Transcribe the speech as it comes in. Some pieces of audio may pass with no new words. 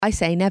I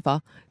say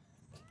never.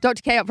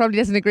 Dr. K probably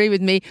doesn't agree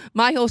with me.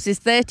 My horse is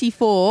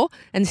 34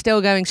 and still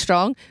going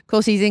strong. Of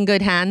course, he's in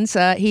good hands.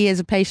 He is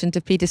a patient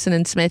of Peterson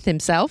and Smith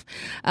himself.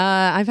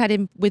 I've had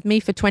him with me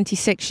for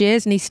 26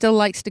 years, and he still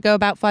likes to go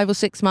about 5 or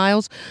 6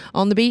 miles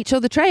on the beach or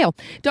the trail.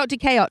 Dr.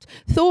 K,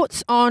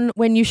 thoughts on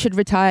when you should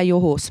retire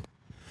your horse?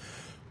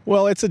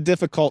 Well, it's a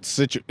difficult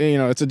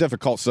it's a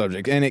difficult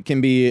subject, and it can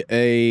be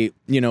a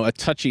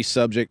touchy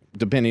subject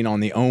depending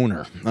on the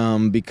owner,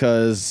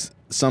 because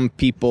some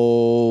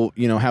people,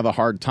 have a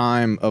hard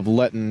time of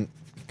letting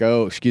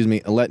go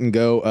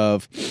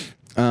of,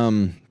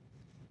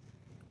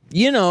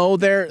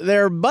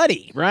 their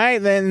buddy, right?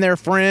 Then their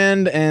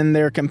friend and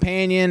their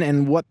companion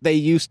and what they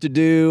used to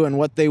do and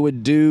what they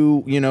would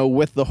do,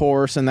 with the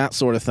horse and that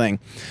sort of thing.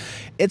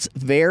 It's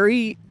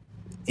very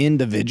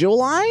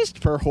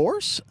individualized per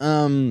horse.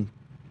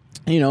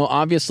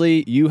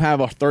 Obviously you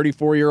have a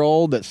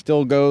 34-year-old that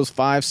still goes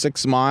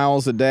 5-6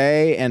 miles a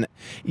day, and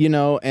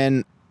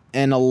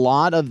a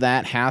lot of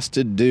that has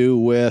to do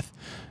with,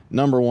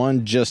 number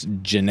one, just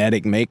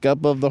genetic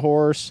makeup of the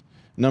horse.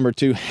 Number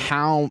two,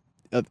 how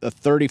a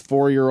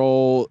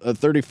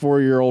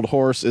 34-year-old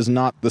horse is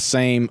not the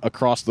same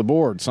across the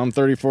board. Some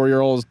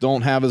 34-year-olds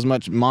don't have as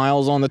much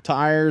miles on the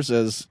tires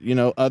as,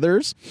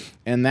 others,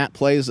 and that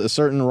plays a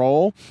certain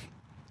role.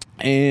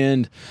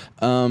 And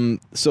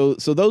so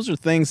those are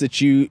things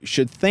that you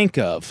should think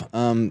of.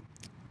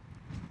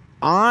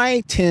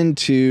 I tend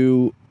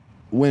to,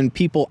 when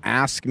people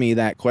ask me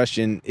that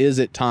question, is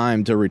it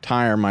time to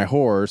retire my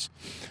horse?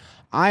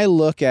 I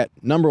look at,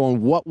 number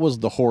one, what was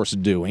the horse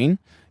doing?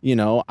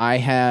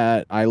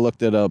 I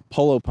looked at a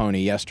polo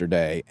pony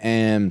yesterday,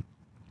 and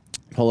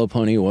polo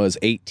pony was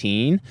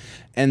 18,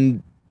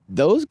 and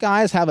those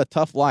guys have a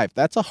tough life.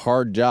 That's a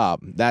hard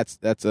job. That's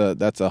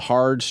a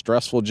hard,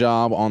 stressful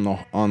job on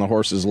the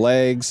horse's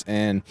legs,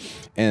 and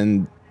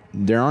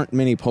there aren't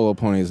many polo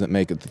ponies that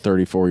make it to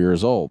 34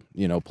 years old,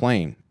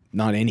 playing.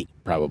 Not any,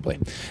 probably.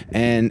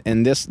 And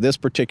this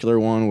particular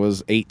one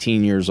was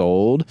 18 years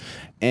old,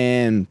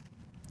 and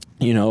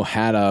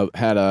had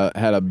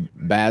a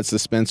bad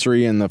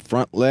suspensory in the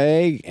front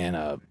leg and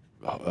a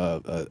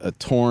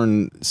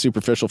torn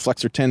superficial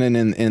flexor tendon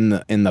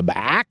in the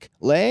back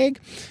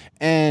leg.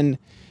 And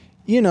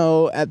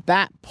at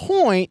that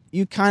point,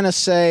 you kind of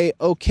say,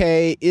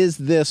 okay, is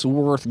this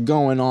worth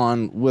going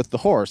on with the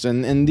horse?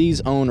 And these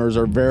owners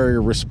are very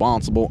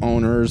responsible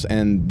owners,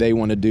 and they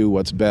want to do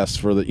what's best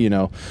for the,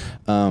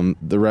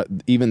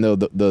 even though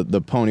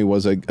the pony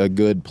was a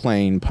good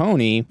playing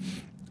pony,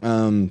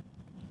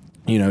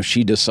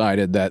 she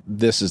decided that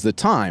this is the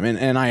time.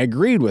 And I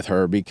agreed with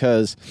her,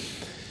 because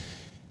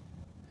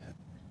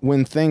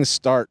when things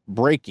start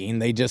breaking,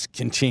 they just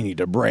continue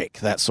to break,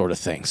 that sort of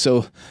thing.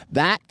 So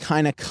that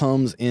kind of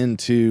comes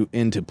into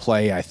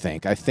play, I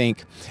think. I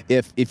think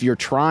if you're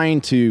trying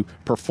to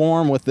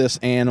perform with this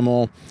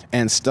animal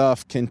and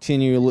stuff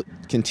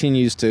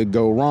continues to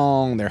go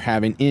wrong, they're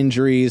having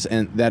injuries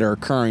and that are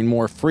occurring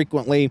more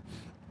frequently,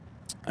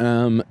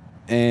 and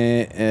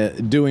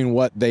doing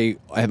what they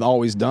have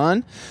always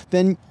done,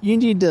 then you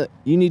need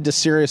to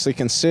seriously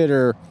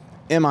consider,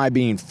 am I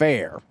being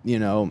fair?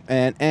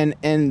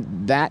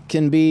 And that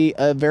can be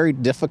a very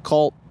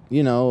difficult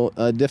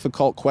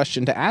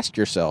question to ask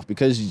yourself,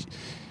 because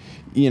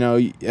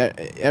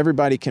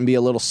everybody can be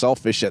a little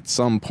selfish at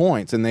some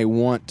points, and they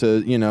want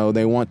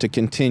to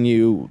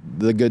continue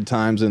the good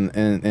times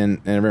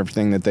and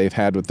everything that they've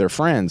had with their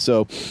friends.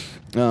 So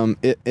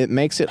it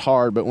makes it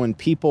hard. But when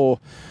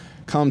people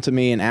come to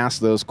me and ask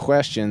those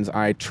questions,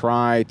 I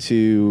try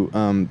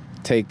to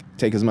take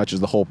as much as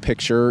the whole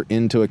picture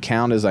into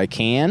account as I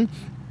can,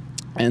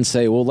 and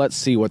say, well, let's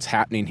see what's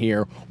happening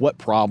here. What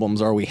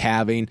problems are we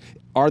having?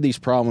 Are these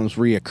problems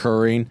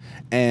reoccurring?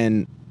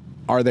 And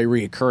are they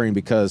reoccurring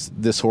because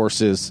this horse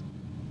is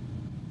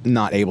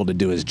not able to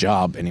do his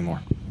job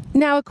anymore?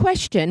 Now, a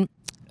question.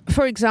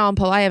 For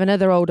example, I have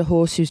another older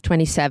horse who's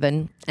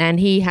 27, and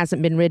he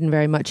hasn't been ridden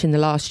very much in the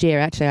last year.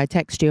 Actually, I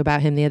texted you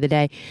about him the other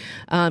day.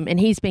 And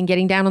he's been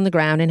getting down on the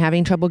ground and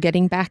having trouble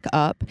getting back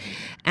up.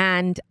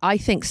 And I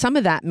think some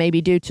of that may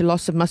be due to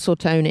loss of muscle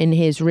tone in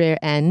his rear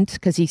end,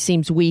 because he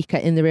seems weaker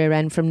in the rear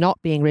end from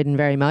not being ridden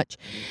very much.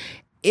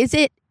 Is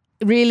it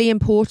really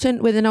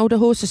important with an older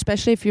horse,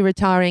 especially if you're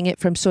retiring it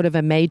from sort of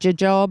a major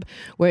job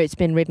where it's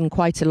been ridden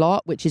quite a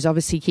lot, which is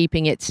obviously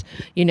keeping it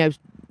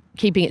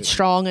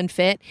strong and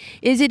fit?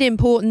 Is it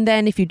important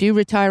then, if you do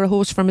retire a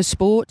horse from a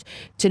sport,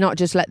 to not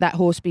just let that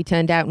horse be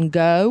turned out and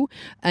go?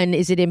 And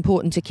is it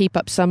important to keep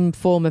up some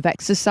form of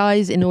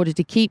exercise in order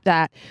to keep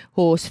that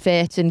horse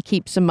fit and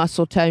keep some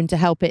muscle tone to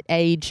help it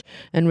age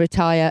and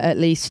retire at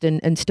least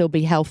and still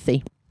be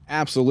healthy?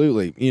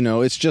 Absolutely.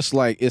 It's just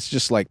like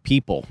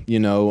people,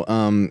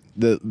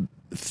 the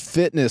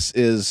fitness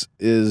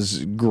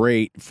is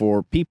great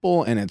for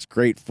people, and it's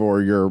great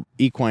for your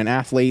equine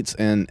athletes,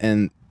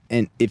 and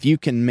if you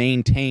can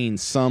maintain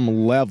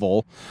some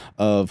level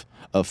of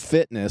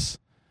fitness,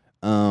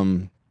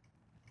 the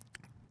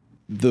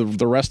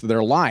rest of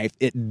their life,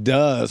 it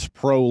does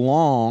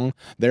prolong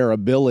their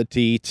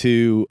ability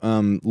to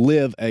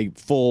live a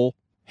full,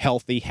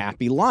 healthy,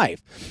 happy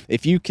life.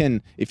 If you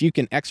can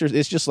exercise,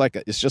 it's just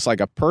like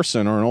a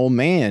person or an old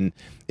man.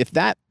 If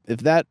that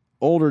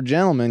older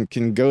gentleman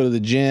can go to the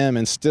gym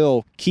and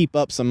still keep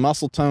up some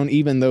muscle tone,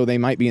 even though they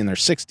might be in their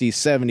 60s,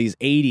 70s,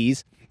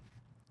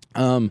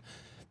 80s,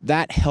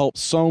 that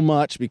helps so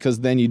much, because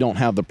then you don't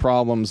have the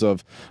problems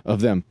of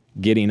them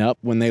getting up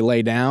when they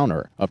lay down,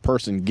 or a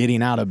person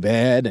getting out of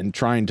bed and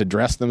trying to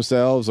dress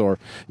themselves, or,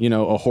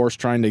 a horse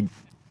trying to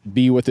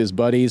be with his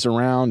buddies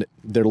around.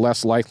 They're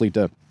less likely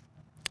to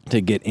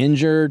get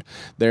injured.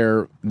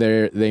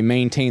 They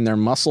maintain their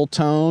muscle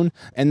tone,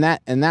 and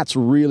that's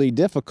really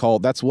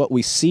difficult. That's what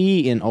we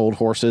see in old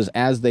horses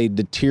as they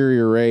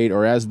deteriorate,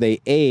 or as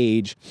they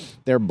age.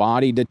 Their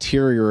body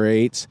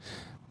deteriorates.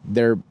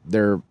 Their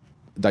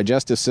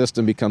digestive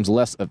system becomes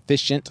less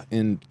efficient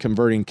in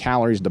converting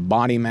calories to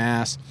body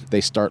mass.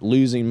 They start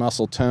losing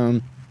muscle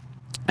tone.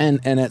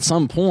 And at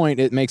some point,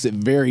 it makes it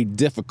very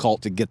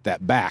difficult to get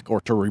that back, or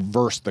to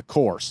reverse the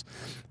course.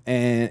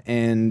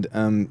 And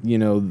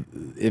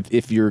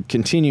if you're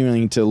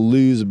continuing to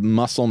lose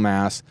muscle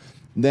mass,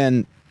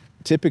 then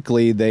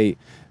typically they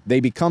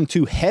become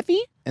too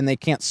heavy, and they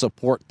can't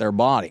support their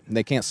body.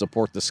 They can't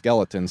support the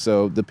skeleton.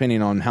 So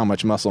depending on how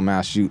much muscle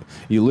mass you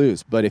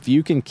lose. But if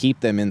you can keep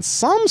them in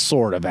some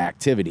sort of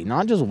activity,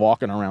 not just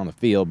walking around the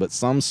field, but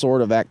some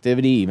sort of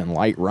activity, even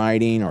light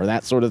riding or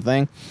that sort of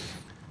thing,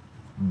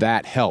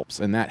 that helps.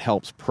 And that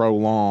helps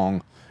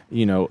prolong,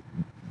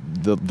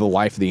 the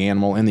life of the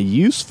animal, and the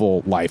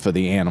useful life of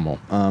the animal.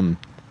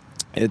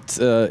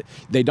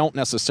 They don't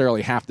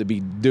necessarily have to be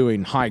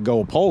doing high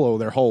goal polo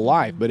their whole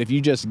life, but if you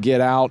just get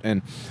out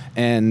and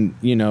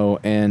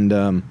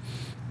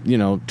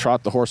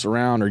trot the horse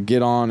around, or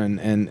get on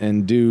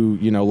and do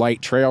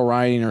light trail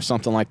riding or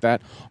something like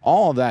that,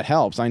 all of that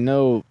helps. I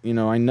know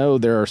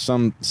there are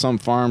some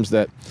farms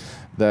that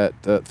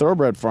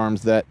thoroughbred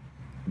farms that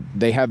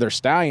they have their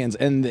stallions,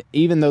 and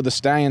even though the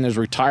stallion is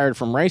retired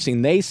from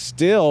racing, they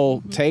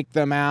still take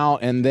them out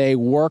and they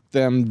work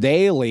them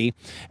daily,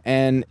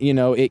 and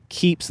it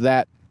keeps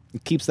that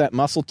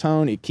muscle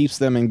tone, it keeps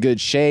them in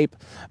good shape,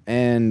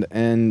 and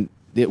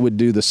it would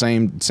do the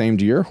same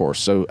to your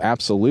horse. So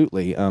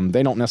absolutely,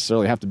 they don't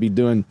necessarily have to be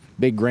doing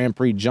big Grand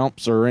Prix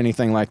jumps or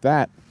anything like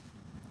that.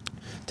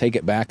 Take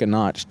it back a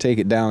notch, take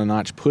it down a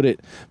notch,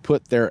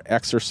 put their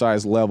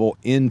exercise level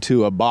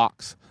into a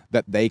box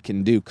that they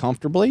can do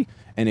comfortably.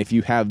 And if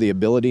you have the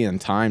ability and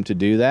time to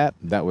do that,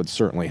 that would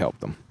certainly help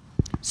them.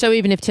 So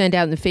even if turned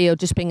out in the field,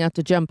 just being able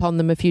to jump on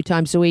them a few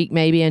times a week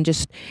maybe, and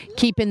just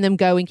keeping them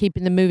going,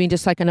 keeping them moving,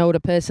 just like an older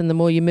person, the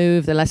more you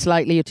move, the less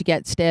likely you're to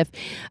get stiff.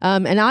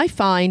 And I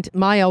find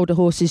my older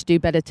horses do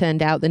better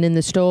turned out than in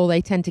the stall.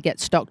 They tend to get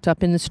stocked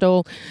up in the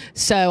stall.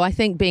 So I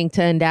think being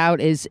turned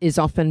out is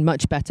often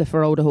much better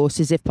for older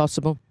horses if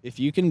possible. If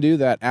you can do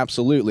that,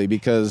 absolutely,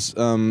 because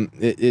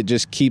it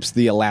just keeps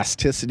the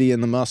elasticity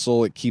in the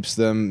muscle. It keeps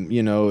them,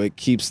 it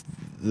keeps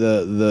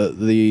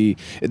they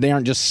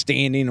aren't just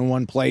standing in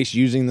one place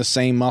using the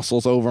same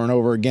muscles over and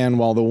over again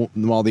while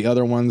the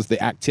other ones,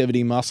 the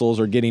activity muscles,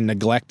 are getting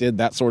neglected,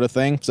 that sort of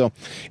thing. So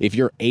if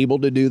you're able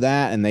to do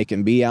that and they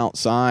can be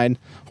outside,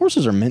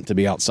 horses are meant to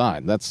be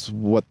outside. That's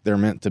what they're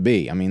meant to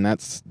be. I mean,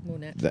 that's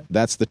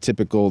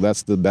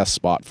the best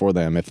spot for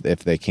them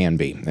if they can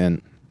be.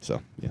 And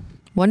so, yeah.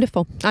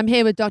 Wonderful. I'm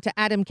here with Dr.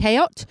 Adam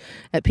Kayott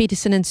at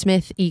Peterson &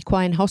 Smith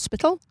Equine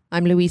Hospital.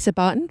 I'm Louisa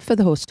Barton for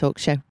the Horse Talk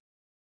Show.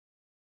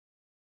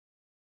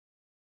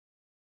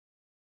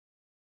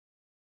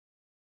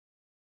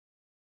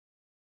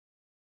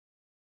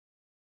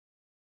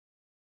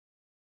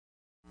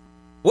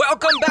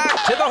 Welcome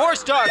back to the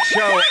Horse Talk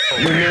Show.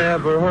 You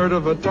never heard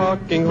of a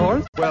talking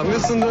horse? Well,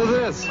 listen to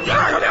this.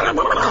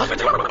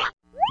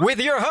 With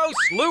your host,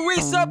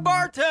 Louisa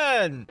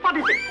Barton. What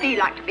does it feel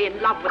like to be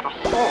in love with a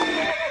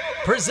horse?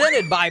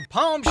 Presented by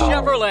Palm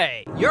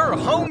Chevrolet, your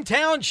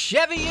hometown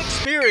Chevy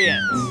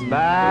experience.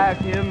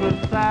 Back in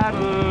the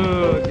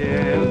saddle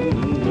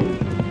again.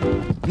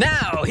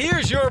 Now,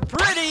 here's your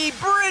pretty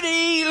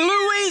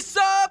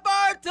Louisa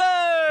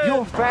Barton.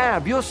 You're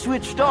fab. You're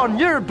switched on.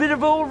 You're a bit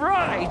of all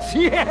right.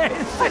 Yes.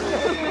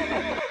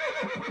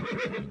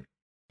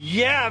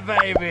 Yeah,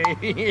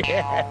 baby.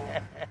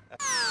 Yeah.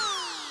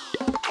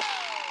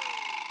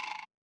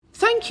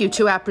 Thank you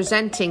to our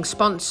presenting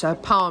sponsor,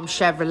 Palm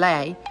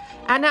Chevrolet,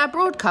 and our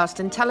broadcast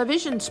and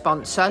television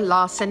sponsor,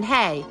 Larson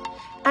Hay,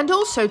 and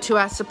also to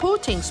our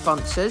supporting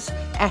sponsors,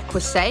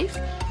 Equisafe,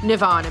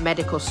 Nirvana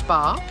Medical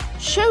Spa,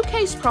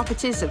 Showcase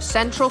Properties of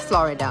Central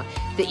Florida,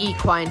 the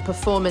Equine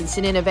Performance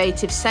and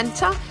Innovative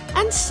Center,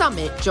 and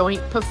Summit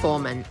Joint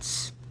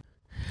Performance.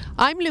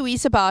 I'm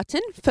Louisa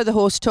Barton for the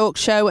Horse Talk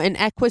Show and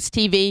Equus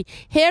TV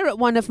here at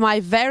one of my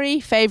very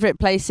favourite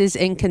places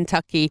in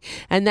Kentucky,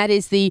 and that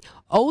is the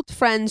Old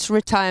Friends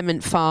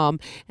Retirement Farm.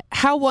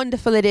 How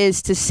wonderful it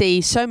is to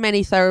see so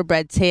many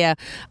thoroughbreds here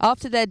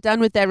after they're done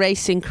with their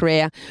racing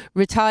career,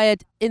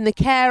 retired in the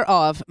care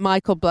of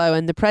Michael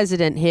Blowen, the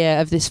president here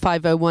of this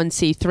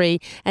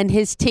 501c3, and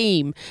his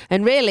team.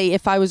 And really,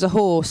 if I was a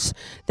horse,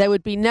 there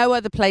would be no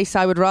other place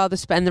I would rather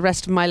spend the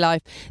rest of my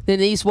life than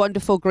these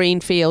wonderful green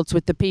fields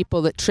with the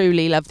people that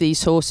truly love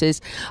these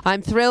horses.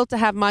 I'm thrilled to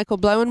have Michael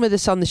Blowen with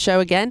us on the show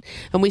again,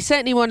 and we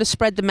certainly want to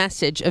spread the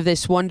message of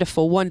this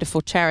wonderful,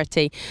 wonderful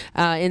charity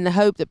in the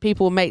hope that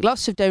people will make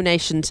lots of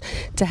donations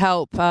to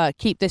help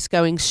keep this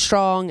going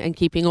strong and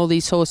keeping all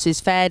these horses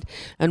fed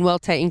and well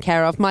taken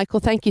care of. Michael,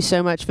 thank you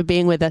so much for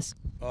being with us.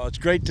 Oh, it's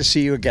great to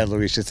see you again,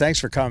 Louisa. Thanks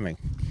for coming.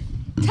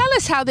 Tell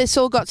us how this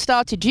all got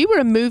started. You were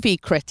a movie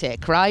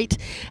critic, right?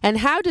 And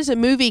how does a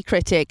movie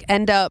critic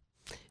end up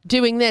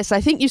doing this? I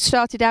think you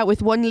started out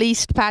with one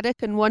leased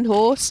paddock and one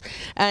horse,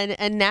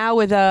 and now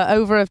with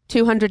over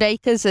 200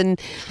 acres and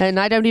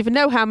I don't even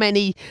know how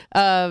many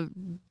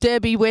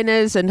Derby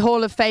winners and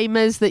Hall of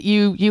Famers that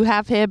you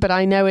have here, but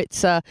I know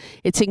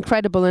it's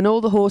incredible. And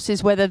all the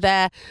horses, whether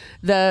they're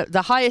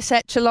the highest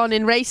echelon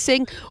in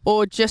racing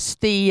or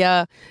just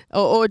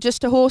or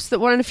just a horse that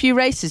won a few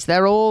races,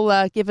 they're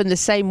all given the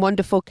same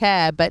wonderful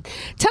care. But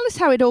tell us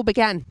how it all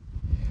began.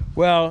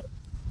 Well,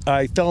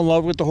 I fell in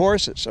love with the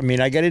horses. I mean,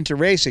 I got into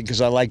racing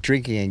because I like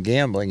drinking and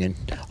gambling and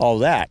all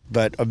that.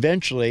 But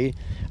eventually,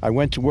 I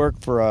went to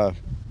work for a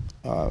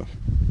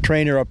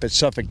trainer up at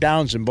Suffolk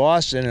Downs in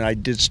Boston, and I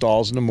did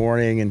stalls in the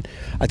morning. And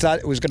I thought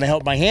it was going to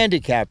help my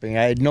handicapping.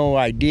 I had no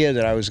idea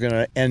that I was going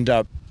to end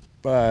up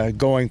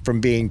going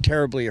from being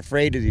terribly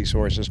afraid of these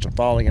horses to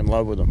falling in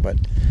love with them. But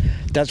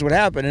that's what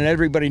happened. And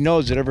everybody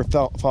knows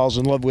that falls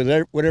in love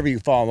with whatever you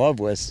fall in love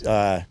with.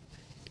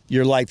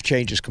 Your life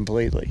changes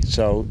completely.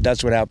 So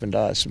that's what happened to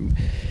us.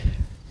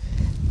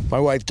 My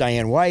wife,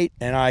 Diane White,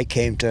 and I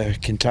came to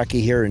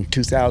Kentucky here in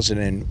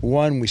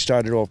 2001. We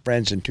started Old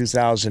Friends in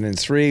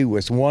 2003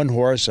 with one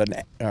horse, a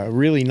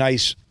really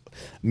nice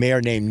mare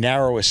named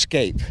Narrow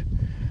Escape,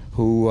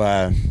 who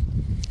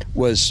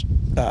was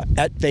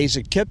at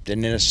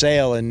Fasig-Tipton in a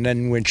sale, and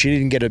then when she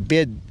didn't get a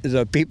bid,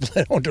 the people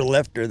that owned her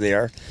left her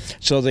there.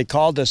 So they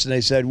called us and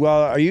they said,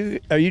 "Well, are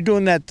you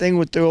doing that thing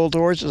with the old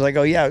horses?" I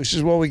go, "Yeah." She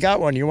says, "Well, we got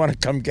one. You want to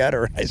come get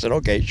her?" I said,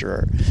 "Okay,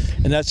 sure."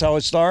 And that's how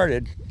it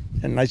started.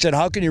 And I said,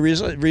 "How can you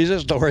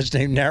resist a horse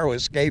named Narrow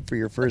Escape for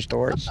your first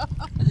horse?"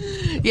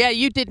 Yeah,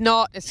 you did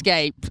not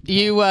escape.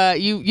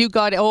 You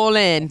got it all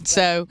in.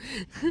 So,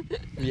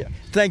 yeah,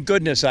 thank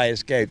goodness I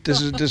escaped.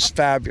 This is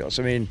fabulous.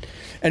 I mean,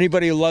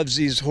 anybody who loves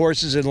these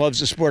horses and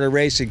loves the sport of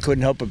racing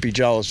couldn't help but be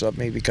jealous of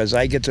me, because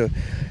I get to,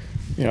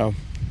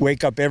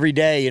 wake up every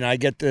day and I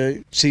get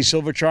to see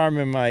Silver Charm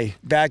in my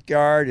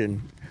backyard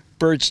and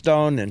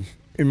Birdstone and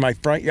in my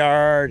front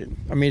yard. And,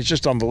 I mean, it's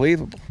just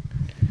unbelievable.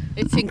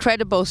 It's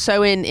incredible.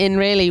 So in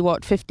really,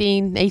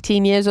 15,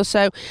 18 years or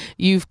so,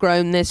 you've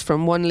grown this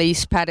from one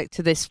leased paddock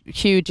to this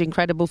huge,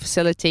 incredible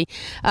facility.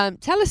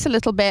 Tell us a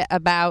little bit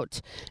about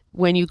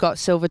when you got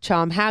Silver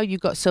Charm, how you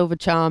got Silver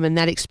Charm and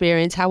that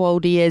experience, how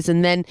old he is.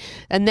 And then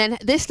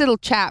this little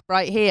chap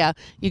right here,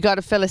 you got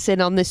to fill us in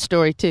on this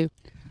story too.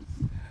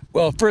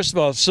 Well, first of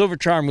all, Silver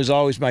Charm was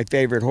always my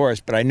favorite horse,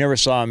 but I never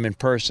saw him in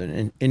person.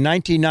 In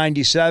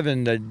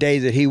 1997, the day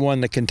that he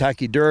won the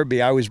Kentucky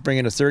Derby, I was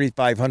bringing a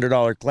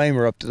 $3,500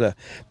 claimer up to the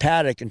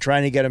paddock and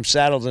trying to get him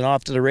saddled and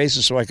off to the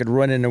races so I could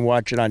run in and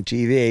watch it on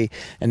TV.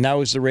 And that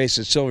was the race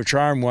that Silver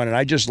Charm won, and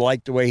I just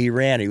liked the way he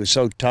ran. He was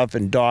so tough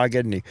and dogged,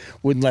 and he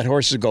wouldn't let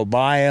horses go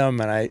by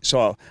him. And I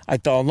fell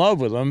in love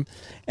with him,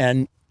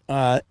 and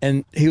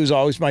he was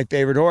always my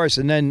favorite horse.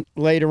 And then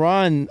later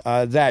on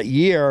that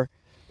year,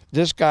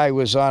 this guy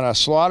was on a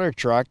slaughter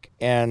truck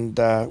and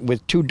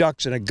with 2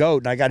 ducks and a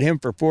goat, and I got him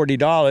for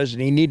 $40,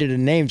 and he needed a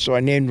name, so I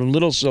named him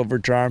Little Silver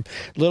Charm,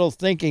 little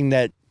thinking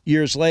that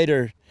years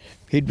later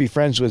he'd be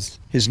friends with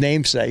his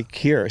namesake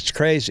here. It's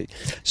crazy.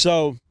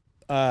 So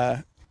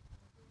when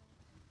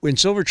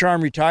Silver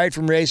Charm retired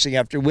from racing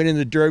after winning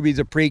the Derby,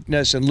 the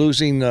Preakness, and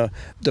losing the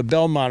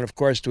Belmont, of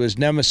course, to his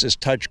nemesis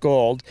Touch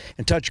Gold,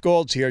 and Touch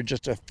Gold's here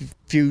just a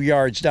few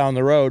yards down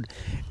the road,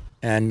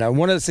 and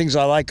one of the things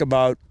I like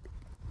about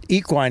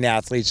equine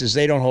athletes is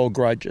they don't hold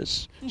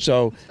grudges.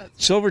 So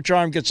Silver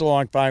Charm gets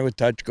along fine with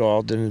Touch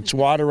Gold, and it's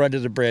water under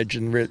the bridge,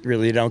 and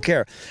really don't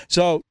care.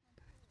 So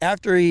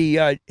after he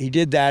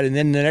did that, and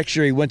then the next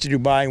year he went to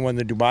Dubai and won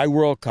the Dubai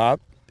World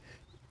Cup,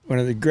 one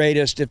of the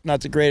greatest, if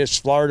not the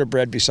greatest, Florida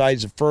bred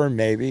besides the Fern,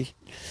 maybe.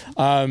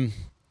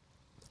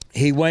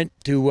 He went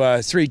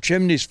to Three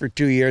Chimneys for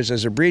 2 years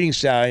as a breeding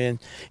stallion,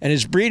 and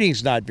his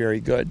breeding's not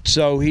very good,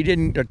 so he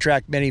didn't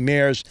attract many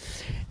mares.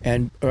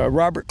 And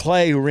Robert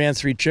Clay, who ran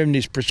Three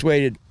Chimneys,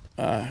 persuaded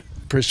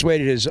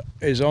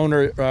his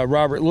owner,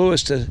 Robert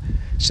Lewis, to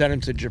send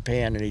him to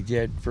Japan, and he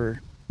did. And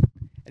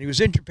he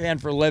was in Japan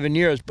for 11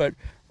 years, but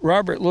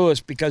Robert Lewis,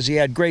 because he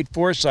had great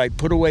foresight,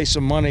 put away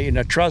some money in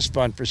a trust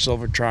fund for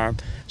Silver Charm.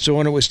 So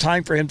when it was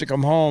time for him to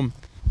come home,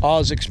 all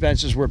his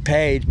expenses were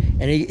paid,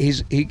 and he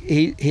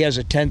has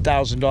a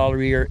 $10,000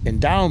 a year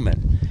endowment.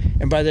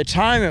 And by the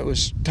time it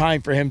was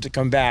time for him to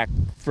come back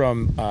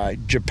from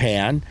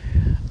Japan,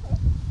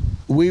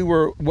 we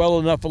were well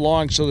enough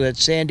along so that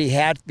Sandy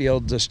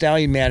Hatfield, the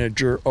stallion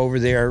manager over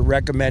there,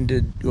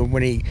 recommended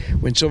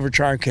when Silver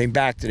Charm came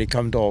back that he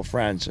come to Old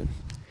Friends,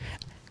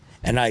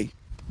 and I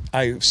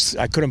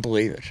couldn't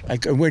believe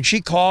it. When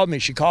she called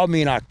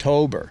me in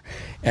October,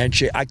 and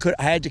I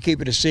had to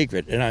keep it a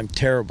secret, and I'm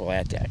terrible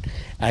at that.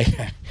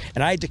 I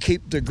had to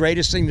keep the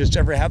greatest thing that's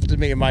ever happened to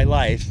me in my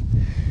life.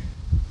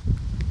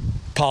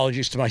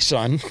 Apologies to my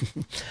son.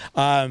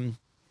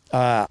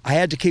 I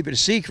had to keep it a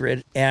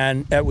secret,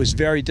 and that was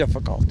very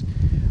difficult.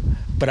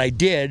 But I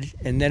did,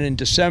 and then in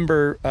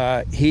December,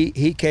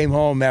 he came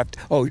home after.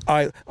 Oh,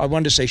 I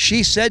wanted to say,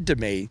 she said to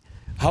me,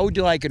 "How would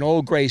you like an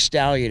old gray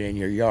stallion in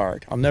your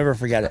yard?" I'll never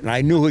forget it. And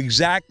I knew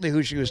exactly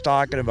who she was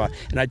talking about,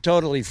 and I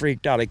totally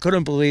freaked out. I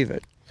couldn't believe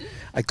it.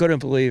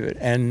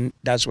 And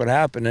that's what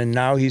happened. And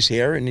now he's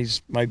here, and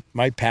he's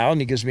my pal,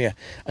 and he gives me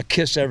a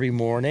kiss every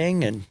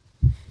morning, and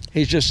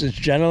he's just as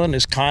gentle and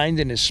as kind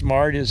and as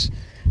smart as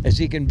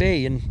he can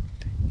be, and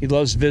he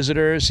loves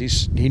visitors.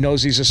 He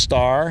knows he's a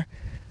star.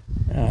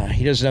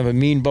 He doesn't have a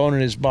mean bone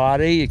in his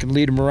body. You can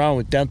lead him around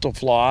with dental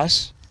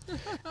floss,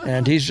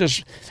 and he's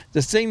just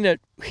the thing that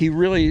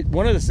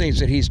one of the things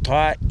that he's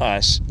taught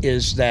us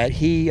is that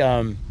he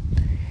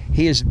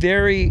is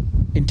very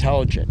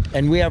intelligent.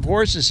 And we have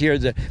horses here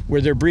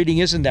where their breeding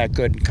isn't that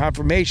good, and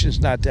conformation's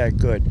not that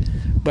good.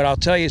 But I'll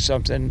tell you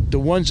something, the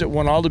ones that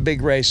won all the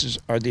big races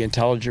are the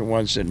intelligent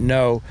ones that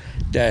know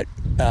that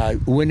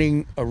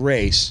winning a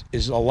race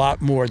is a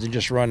lot more than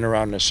just running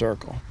around in a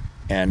circle.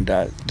 And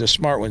the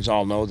smart ones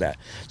all know that.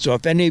 So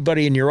if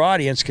anybody in your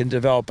audience can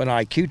develop an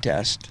IQ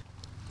test,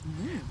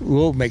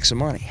 we'll make some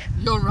money.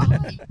 You're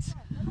right.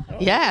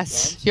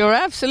 Yes, you're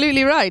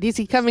absolutely right. Is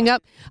he coming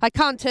up? I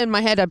can't turn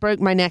my head. I broke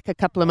my neck a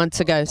couple of months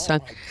ago. So,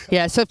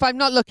 yeah. So if I'm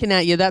not looking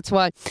at you, that's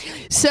why.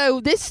 So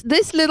this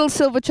little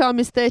silver charm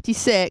is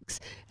 36,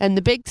 and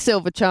the big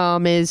silver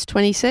charm is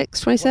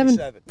 26, 27?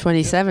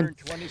 27.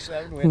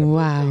 27. We had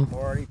a birthday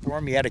party for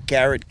him. He had a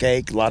carrot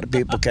cake. A lot of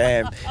people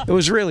came. It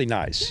was really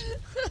nice.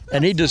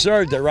 And he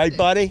deserved it, right,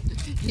 buddy?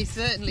 He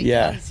certainly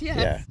does, yes.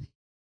 Yeah.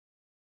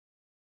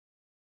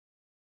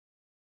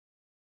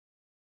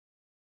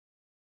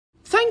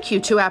 Thank you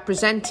to our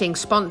presenting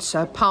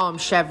sponsor, Palm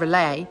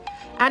Chevrolet,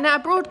 and our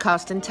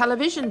broadcast and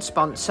television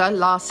sponsor,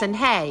 Larson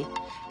Hay,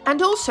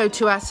 and also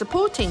to our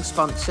supporting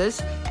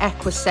sponsors,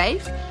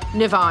 Equisafe,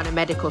 Nirvana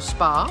Medical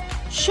Spa,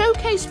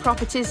 Showcase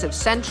Properties of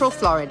Central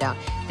Florida,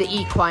 the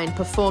Equine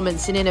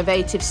Performance and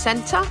Innovative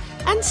Center,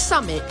 and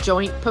Summit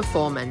Joint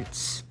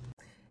Performance.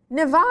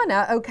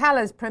 Nirvana,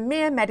 Ocala's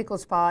premier medical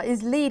spa,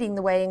 is leading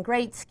the way in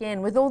great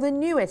skin with all the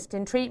newest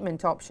in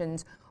treatment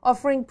options,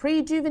 offering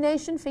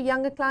prejuvenation for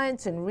younger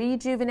clients and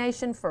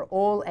rejuvenation for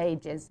all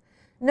ages.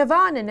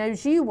 Nirvana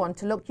knows you want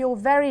to look your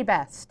very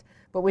best,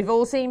 but we've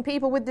all seen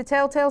people with the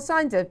telltale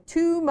signs of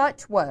too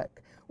much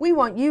work. We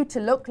want you to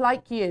look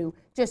like you,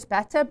 just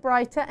better,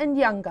 brighter and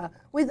younger,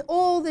 with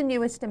all the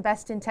newest and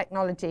best in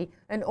technology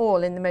and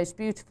all in the most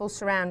beautiful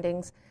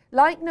surroundings.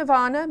 Like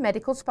Nirvana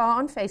Medical Spa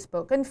on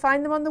Facebook and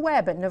find them on the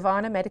web at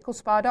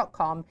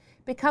nirvanamedicalspa.com.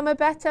 Become a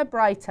better,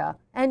 brighter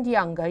and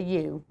younger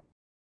you.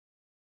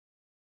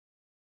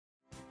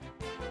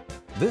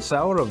 This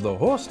hour of the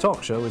Horse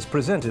Talk Show is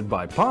presented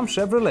by Palm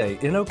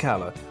Chevrolet in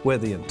Ocala, where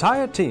the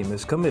entire team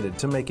is committed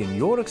to making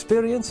your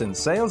experience in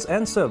sales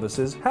and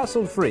services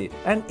hassle-free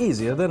and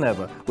easier than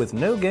ever, with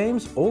no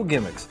games or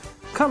gimmicks.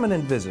 Come in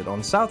and visit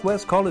on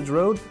Southwest College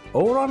Road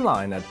or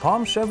online at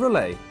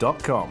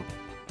palmchevrolet.com.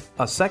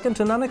 A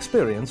second-to-none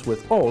experience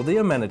with all the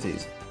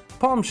amenities.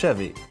 Palm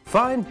Chevy.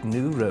 Find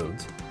new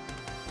roads.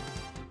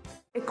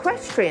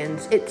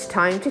 Equestrians, it's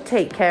time to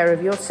take care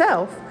of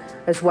yourself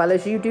as well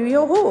as you do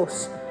your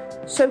horse.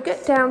 So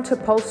get down to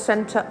Pulse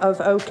Center of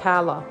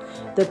Ocala.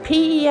 The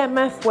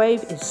PEMF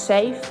wave is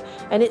safe,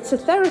 and it's a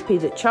therapy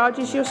that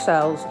charges your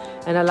cells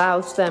and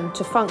allows them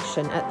to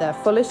function at their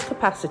fullest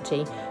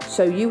capacity,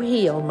 so you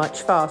heal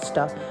much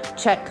faster.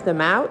 Check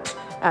them out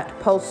at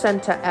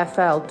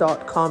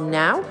pulsecenterfl.com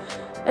now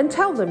and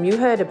tell them you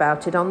heard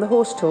about it on the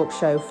Horse Talk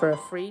Show for a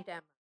free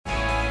demo.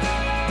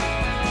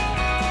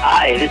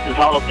 Hi, this is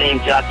Hall of Fame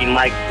jockey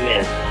Mike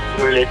Smith.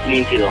 You're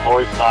listening to the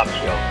Horse Talk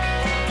Show.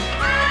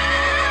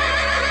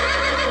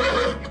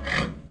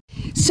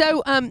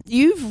 So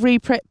you've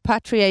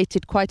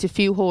repatriated quite a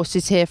few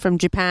horses here from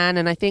Japan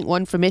and I think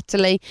one from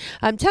Italy.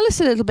 Tell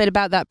us a little bit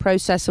about that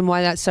process and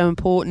why that's so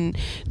important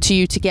to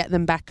you to get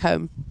them back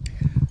home.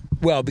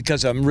 Well,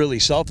 because I'm really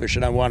selfish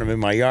and I want them in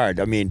my yard.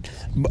 I mean,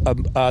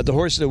 the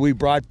horses that we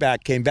brought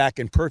back came back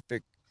in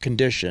perfect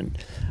condition.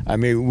 I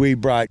mean, we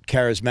brought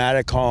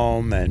Charismatic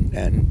home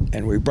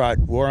and we brought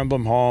War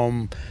Emblem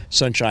home,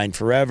 Sunshine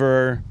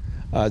Forever,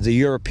 the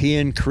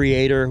European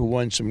Creator, who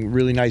won some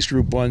really nice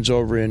Group 1s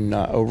over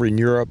in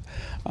Europe,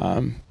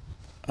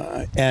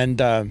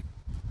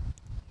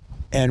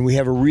 and we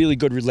have a really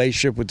good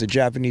relationship with the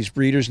Japanese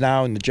breeders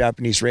now and the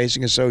Japanese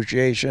Racing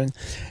Association,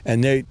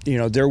 and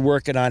they're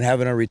working on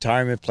having a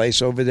retirement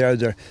place over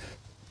there.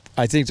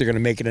 I think they're going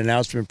to make an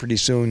announcement pretty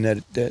soon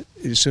that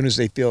as soon as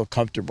they feel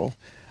comfortable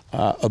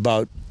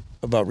about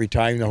about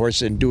retiring the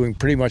horse and doing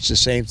pretty much the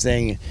same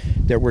thing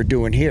that we're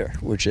doing here,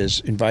 which is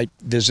invite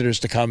visitors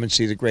to come and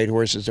see the great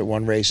horses that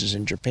won races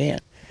in Japan.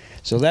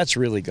 So that's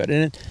really good.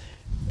 And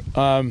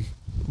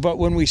but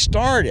when we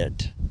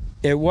started,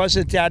 it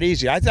wasn't that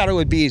easy. I thought it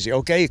would be easy.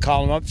 Okay, you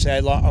call them up, say,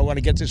 I want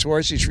to get this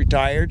horse. He's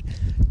retired.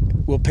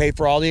 We'll pay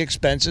for all the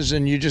expenses,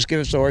 and you just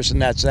give us the horse,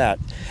 and that's that.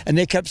 And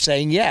they kept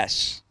saying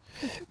yes.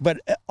 But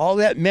all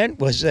that meant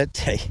was that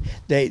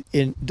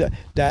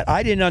that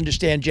I didn't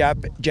understand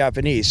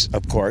Japanese,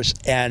 of course,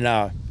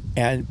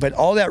 but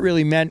all that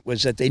really meant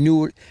was that they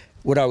knew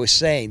what I was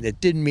saying.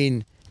 That didn't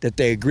mean that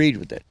they agreed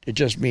with it. It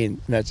just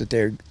meant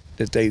that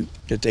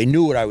they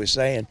knew what I was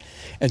saying.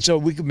 And so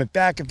we went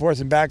back and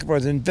forth, and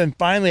then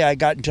finally I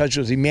got in touch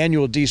with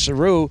Emmanuel Di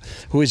Saru,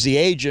 who is the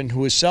agent who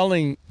was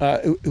selling,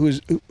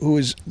 who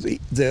was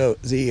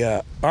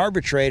the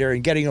arbitrator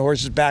and getting the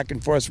horses back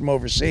and forth from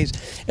overseas.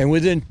 And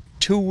within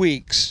 2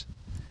 weeks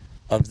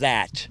of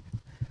that,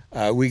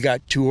 we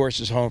got 2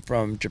 horses home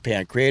from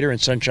Japan, Creator and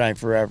Sunshine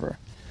Forever.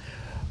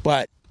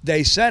 But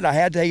they said I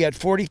had to get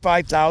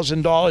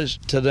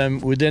 $45,000 to them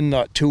within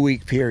the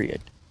 2-week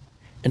period.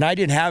 And I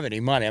didn't have any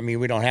money. I mean,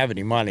 we don't have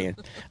any money. And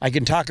I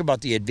can talk about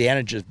the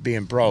advantages of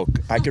being broke.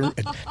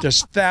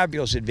 There's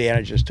fabulous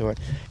advantages to it.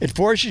 It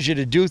forces you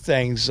to do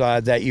things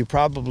that you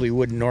probably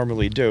wouldn't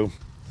normally do.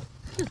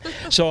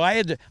 So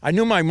I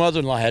knew my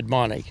mother-in-law had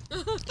money.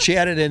 She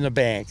had it in the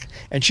bank.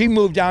 And she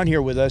moved down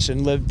here with us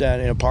and lived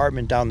in an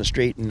apartment down the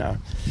street.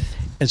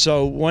 And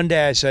so one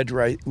day I said,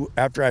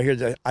 after I heard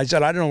that, I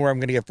said, I don't know where I'm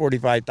going to get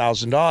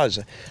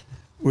 $45,000.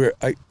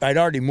 I'd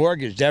already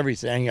mortgaged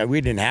everything.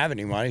 We didn't have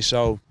any money.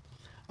 So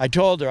I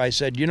told her, I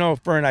said,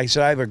 Fern, I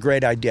said, I have a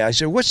great idea. I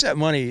said, what's that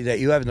money that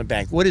you have in the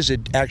bank? What is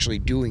it actually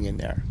doing in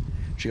there?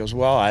 She goes,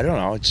 well, I don't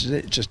know. It's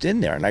just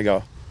in there. And I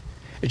go,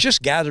 it's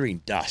just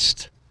gathering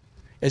dust.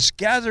 It's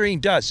gathering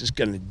dust. It's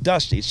getting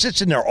dusty. It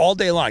sits in there all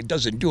day long. It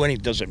doesn't do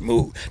anything. Doesn't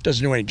move.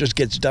 Doesn't do anything. Just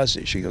gets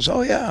dusty. She goes,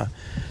 oh, yeah.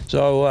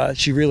 So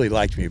she really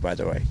liked me, by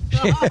the way.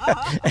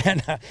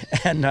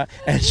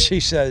 and she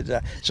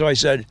said, so I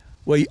said,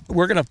 well,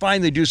 we're going to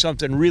finally do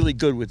something really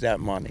good with that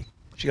money.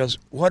 She goes,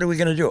 what are we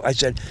going to do? I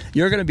said,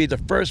 you're going to be the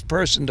first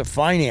person to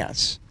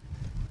finance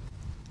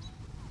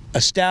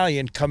a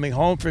stallion coming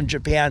home from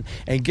Japan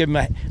and give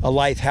him a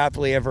life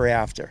happily ever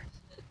after.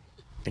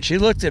 And she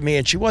looked at me,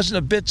 and she wasn't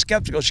a bit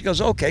skeptical. She goes,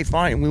 okay,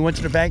 fine. And we went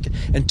to the bank,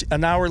 and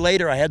an hour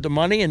later, I had the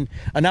money, and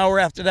an hour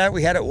after that,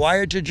 we had it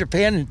wired to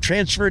Japan and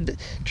transferred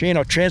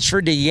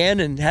to yen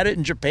and had it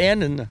in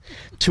Japan, and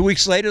 2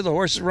 weeks later, the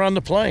horses were on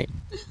the plane.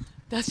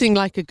 Nothing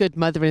like a good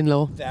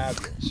mother-in-law.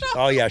 Fabulous.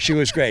 Oh, yeah, she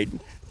was great.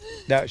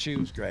 She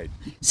was great.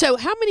 So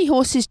how many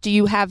horses do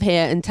you have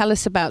here? And tell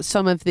us about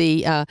some of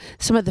the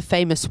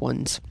famous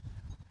ones.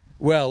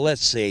 Well,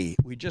 let's see.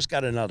 We just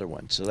got another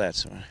one, so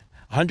that's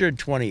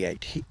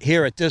 128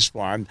 here at this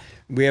farm.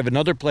 We have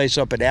another place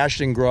up at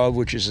Ashton Grove,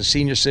 which is a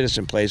senior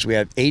citizen place. We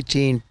have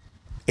 18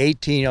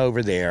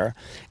 over there,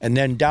 and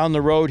then down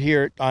the road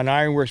here on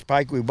Ironworks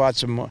Pike, we bought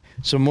some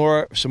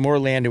more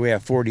land, and we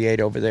have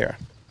 48 over there.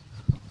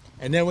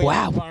 And then we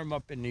have a farm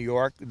up in New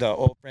York, the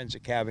old friends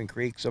at Cabin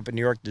Creeks up in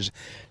New York.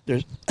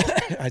 There's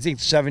I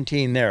think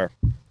 17 there.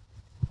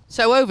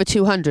 So over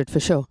 200 for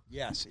sure.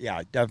 Yes,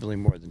 yeah, definitely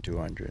more than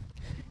 200.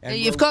 And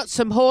you've got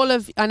some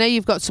I know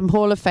you've got some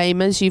Hall of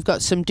Famers. You've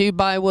got some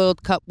Dubai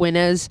World Cup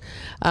winners.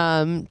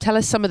 Tell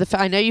us some of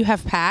I know you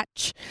have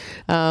Patch.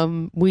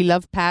 We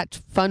love Patch.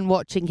 Fun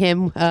watching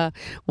him,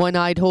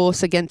 one-eyed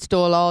horse against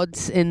all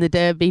odds in the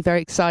Derby.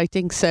 Very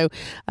exciting. So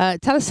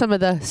tell us some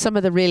of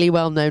the really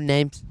well-known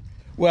names.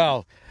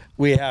 Well,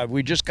 we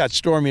just got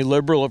Stormy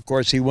Liberal. Of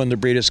course, he won the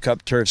Breeders'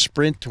 Cup Turf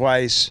Sprint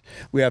twice.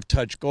 We have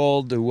Touch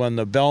Gold, who won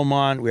the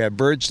Belmont. We have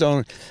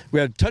Birdstone. We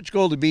have Touch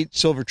Gold, who beat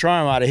Silver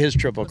Triumph out of his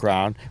Triple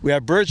Crown. We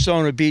have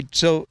Birdstone, who beat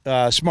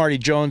Smarty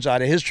Jones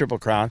out of his Triple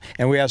Crown.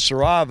 And we have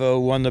Saravo,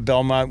 who won the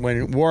Belmont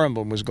when War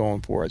Emblem was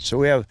going for it. So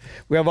we have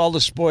all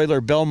the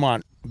spoiler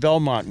Belmont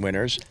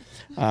winners.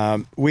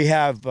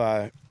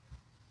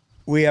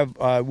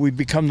 We've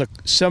become the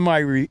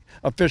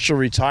semi-official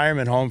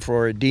retirement home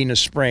for Adena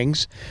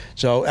Springs.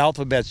 So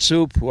Alphabet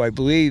Soup, who I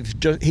believe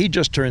he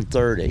just turned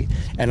 30,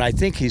 and I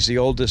think he's the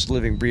oldest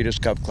living Breeders'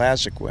 Cup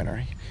Classic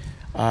winner.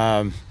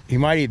 He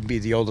might even be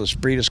the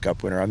oldest Breeders'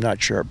 Cup winner. I'm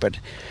not sure, but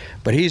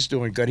he's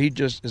doing good. He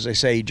just, as I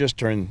say, he just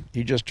turned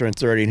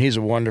 30, and he's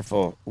a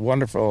wonderful,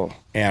 wonderful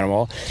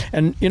animal.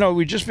 And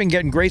we've just been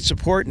getting great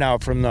support now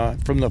from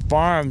the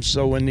farms.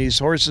 So when these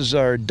horses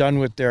are done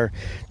with their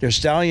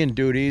stallion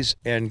duties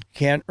and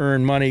can't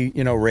earn money,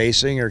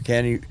 racing, or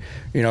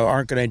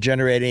aren't going to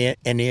generate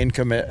any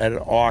income at an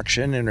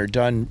auction and are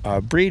done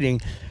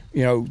breeding,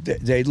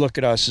 they look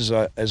at us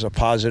as a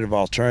positive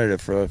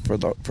alternative for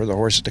the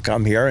horses to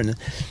come here, and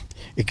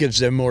it gives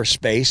them more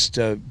space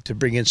to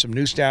bring in some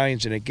new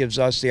stallions, and it gives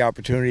us the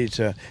opportunity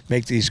to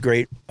make these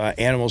great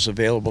animals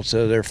available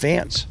to their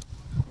fans.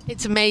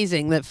 It's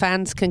amazing that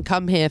fans can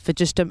come here for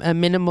just a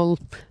minimal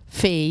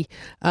fee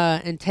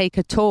and take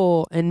a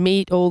tour and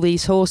meet all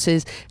these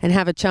horses and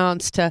have a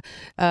chance to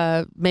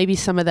maybe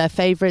some of their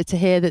favorites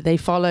here that they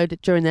followed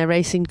during their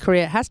racing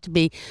career. It has to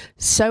be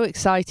so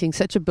exciting,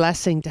 such a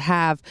blessing to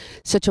have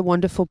such a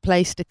wonderful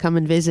place to come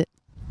and visit.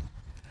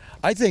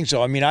 I think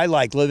so. I mean, I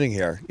like living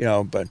here,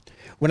 but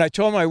when I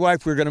told my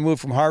wife we were going to move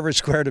from Harvard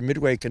Square to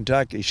Midway,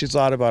 Kentucky, she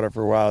thought about it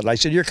for a while. And I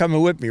said, "You're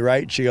coming with me,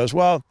 right?" And she goes,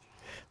 "Well,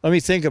 let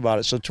me think about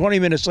it." So 20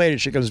 minutes later,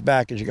 she comes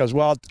back and she goes,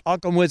 "Well, I'll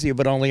come with you,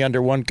 but only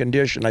under one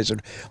condition." I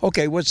said,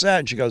 "Okay, what's that?"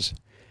 And she goes,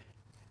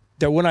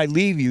 "That when I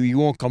leave you, you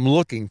won't come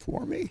looking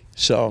for me."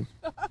 So,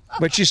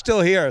 but she's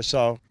still here,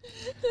 so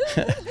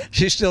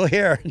she's still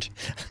here.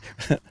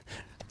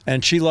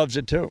 And she loves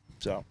it too.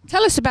 So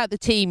tell us about the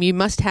team. You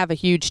must have a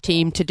huge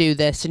team to do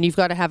this, and you've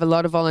got to have a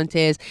lot of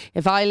volunteers.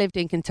 If I lived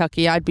in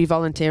Kentucky, I'd be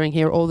volunteering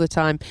here all the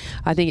time.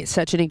 I think it's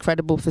such an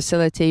incredible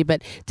facility.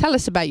 But tell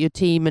us about your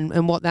team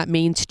and what that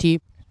means to you.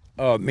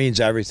 Oh, it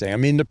means everything. I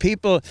mean, the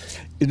people,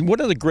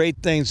 one of the great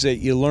things that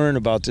you learn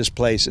about this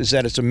place is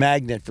that it's a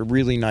magnet for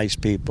really nice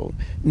people.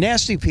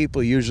 Nasty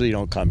people usually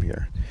don't come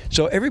here.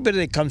 So everybody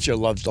that comes here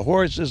loves the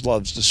horses,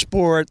 loves the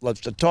sport,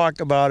 loves to talk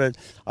about it.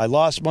 I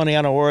lost money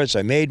on a horse.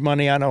 I made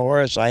money on a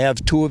horse. I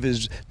have two of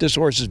this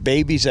horse's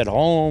babies at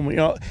home.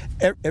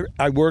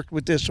 I worked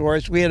with this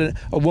horse. We had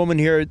a woman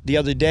here the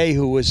other day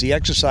who was the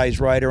exercise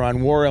rider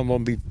on War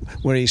Emblem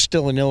when he's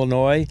still in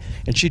Illinois,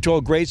 and she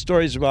told great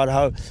stories about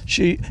how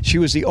she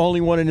was the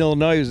only one in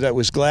Illinois that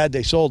was glad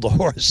they sold the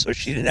horse so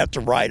she didn't have to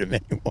ride him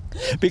anymore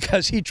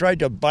because he tried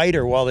to bite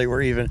her while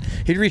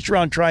he'd reach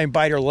around and try and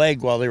bite her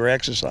leg while they were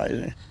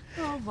exercising.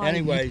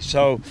 Anyway,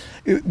 so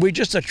we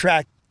just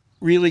attract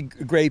really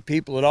great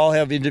people that all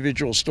have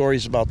individual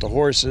stories about the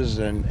horses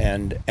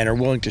and are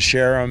willing to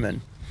share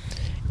them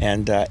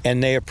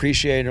and they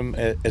appreciate them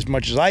as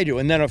much as I do.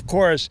 And then, of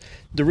course,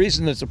 the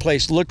reason that the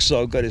place looks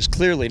so good is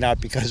clearly not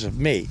because of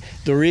me.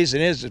 The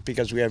reason is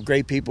because we have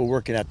great people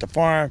working at the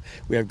farm.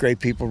 We have great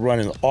people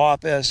running the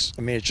office.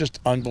 I mean, it's just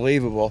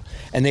unbelievable.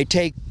 And they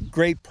take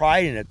great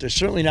pride in it. They're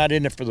certainly not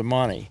in it for the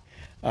money.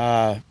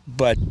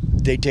 But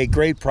they take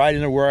great pride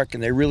in their work,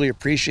 and they really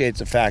appreciate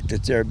the fact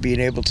that they're being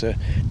able to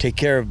take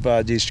care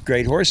of these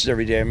great horses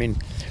every day. I mean,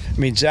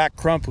 Zach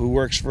Crump, who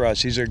works for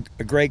us, he's a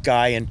great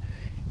guy, and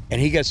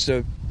he gets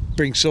to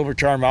bring Silver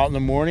Charm out in the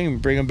morning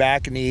and bring him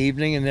back in the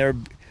evening, and they're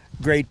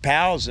great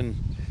pals. And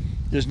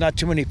there's not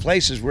too many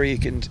places where you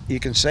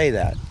can say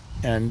that,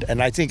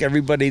 and I think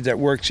everybody that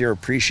works here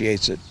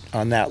appreciates it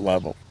on that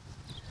level.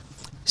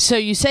 So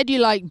you said you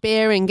like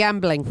beer and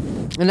gambling,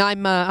 and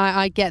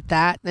I get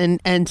that,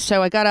 and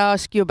so I got to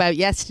ask you about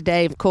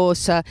yesterday. Of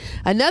course,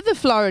 another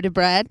Florida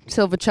bred,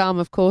 Silver Charm,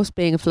 of course,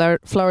 being a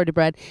Florida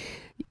bred.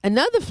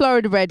 Another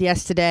Florida bred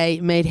yesterday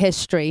made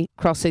history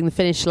crossing the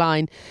finish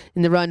line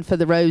in the Run for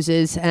the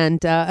Roses,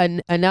 and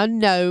an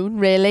unknown,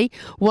 really,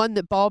 one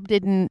that Bob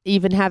didn't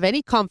even have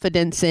any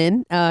confidence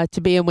in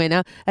to be a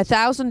winner,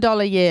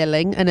 $1,000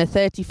 yearling and a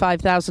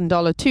 $35,000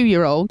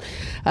 2-year-old,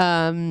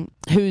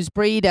 whose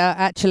breeder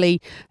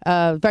actually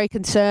very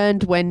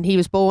concerned when he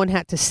was born,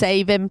 had to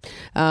save him.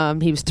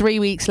 He was 3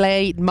 weeks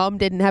late. Mom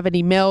didn't have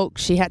any milk.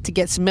 She had to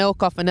get some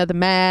milk off another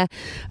mare,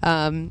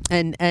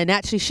 and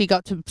actually she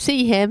got to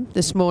see him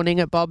this morning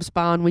at Bob's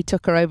barn. We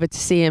took her over to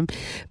see him,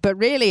 but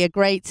really a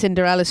great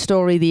Cinderella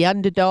story, the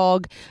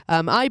underdog.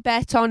 I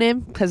bet on him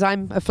because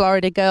I'm a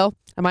Florida girl.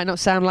 I might not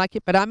sound like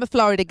it, but I'm a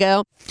Florida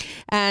girl,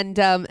 and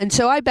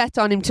so I bet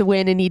on him to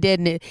win, and he did.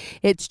 And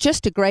it's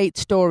just a great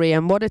story,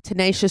 and what a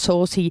tenacious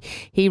horse.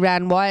 He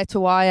ran wire to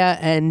wire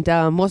and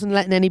wasn't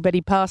letting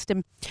anybody past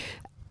him.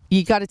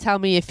 You got to tell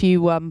me if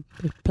you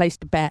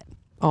placed a bet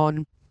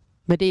on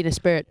Medina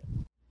Spirit.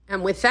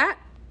 And with that,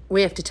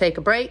 we have to take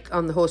a break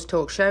on the Horse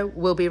Talk Show.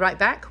 We'll be right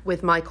back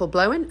with Michael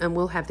Blowen, and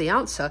we'll have the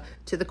answer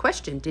to the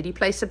question, did he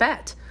place a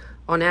bet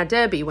on our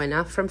Derby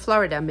winner from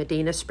Florida,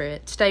 Medina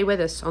Spirit? Stay with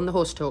us on the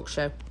Horse Talk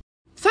Show.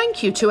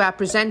 Thank you to our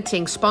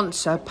presenting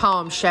sponsor,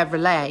 Palm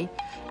Chevrolet,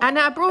 and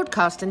our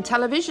broadcast and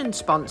television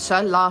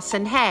sponsor,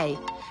 Larson Hay,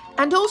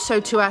 and also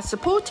to our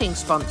supporting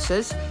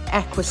sponsors,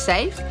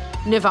 EquiSafe,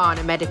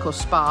 Nirvana Medical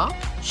Spa,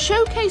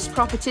 Showcase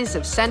Properties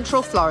of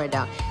Central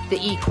Florida, the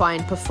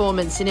Equine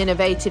Performance and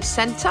Innovative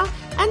Center,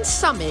 and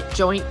Summit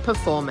Joint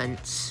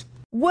Performance.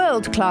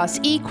 World-class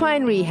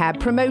equine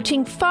rehab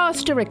promoting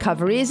faster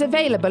recovery is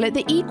available at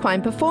the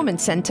Equine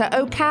Performance Center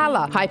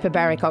Ocala.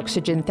 Hyperbaric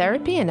oxygen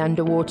therapy, an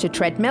underwater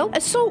treadmill, a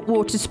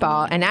saltwater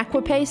spa, an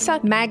aquapacer,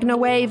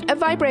 MagnaWave, a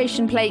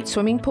vibration plate,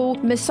 swimming pool,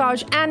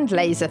 massage and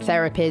laser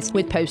therapies.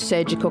 With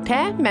post-surgical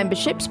care,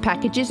 memberships,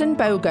 packages and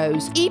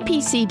BOGOs.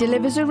 EPC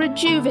delivers a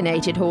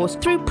rejuvenated horse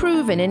through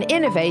proven and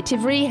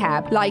innovative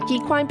rehab. Like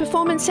Equine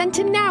Performance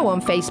Center now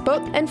on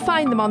Facebook and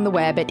find them on the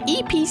web at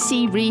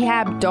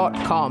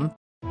epcrehab.com.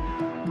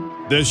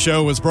 This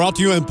show was brought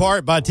to you in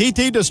part by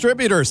TT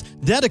Distributors,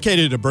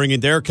 dedicated to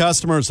bringing their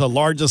customers the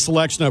largest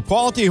selection of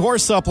quality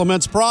horse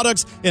supplements,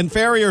 products, and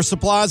farrier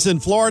supplies in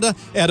Florida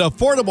at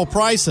affordable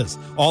prices.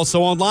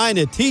 Also online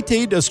at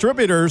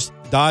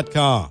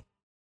ttdistributors.com.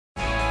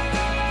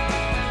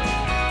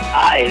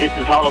 Hi, this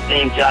is Hall of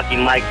Fame jockey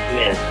Mike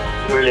Smith.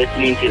 You're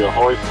listening to the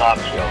Horse Talk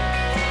Show.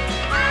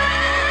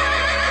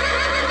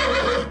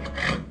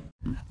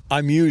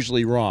 I'm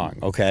usually wrong,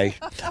 okay?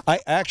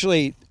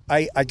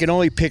 I can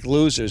only pick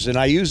losers, and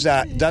I use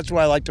that. That's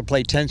why I like to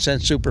play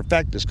 10-cent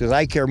superfectas, because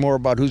I care more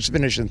about who's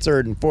finishing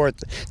third and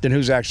fourth than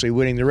who's actually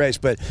winning the race.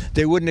 But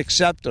they wouldn't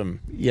accept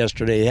them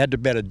yesterday. You had to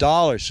bet $1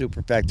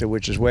 superfecta,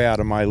 which is way out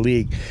of my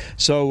league.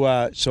 So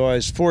I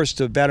was forced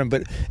to bet them.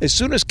 But as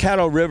soon as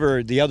Caddo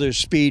River, the other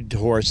speed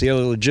horse, the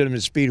other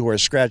legitimate speed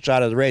horse, scratched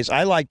out of the race,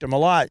 I liked him a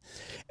lot.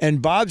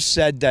 And Bob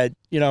said that,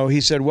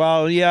 he said,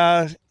 well,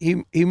 yeah,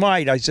 he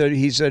might.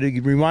 He said he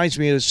reminds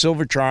me of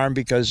Silver Charm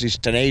because he's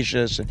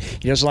tenacious and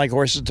he doesn't like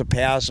horses to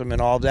pass him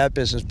and all of that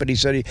business. But he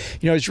said,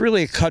 he's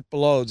really a cut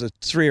below the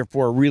 3 or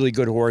 4 really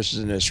good horses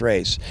in this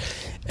race.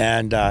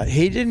 And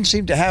he didn't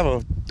seem to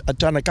have a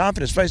ton of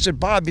confidence. But I said,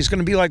 Bob, he's going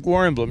to be like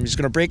Warrenblum. He's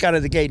going to break out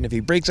of the gate. And if he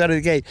breaks out of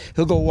the gate,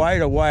 he'll go wire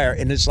to wire.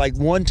 And it's like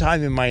one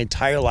time in my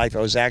entire life I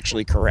was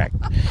actually correct.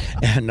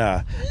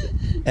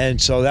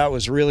 And so that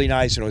was really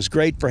nice. And it was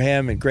great for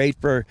him and great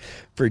for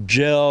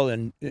Jill.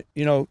 And,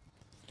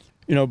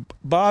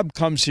 Bob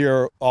comes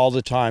here all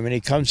the time. And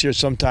he comes here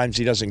sometimes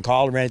he doesn't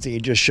call or anything.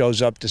 He just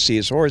shows up to see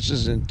his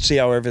horses and see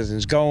how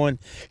everything's going.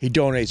 He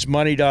donates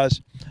money to us.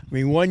 I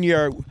mean, one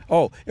year,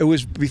 it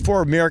was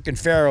before American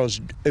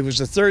Pharaohs. It was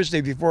the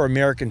Thursday before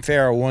American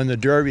Pharaoh won the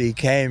Derby. He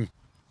came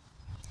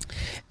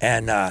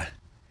and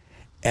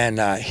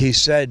he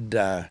said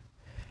to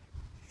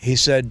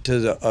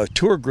the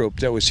tour group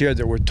that was here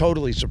that were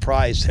totally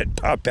surprised that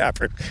Bob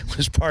Baffert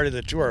was part of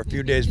the tour a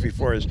few days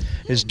before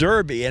his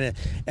Derby,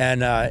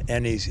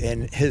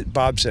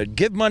 Bob said,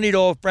 "Give money to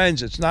old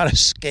friends. It's not a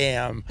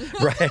scam,"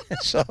 right?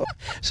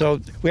 So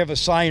we have a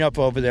sign up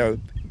over there.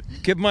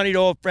 Give money to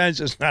old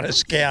friends. It's not a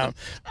scam,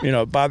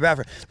 Bob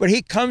Baffert. But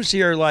he comes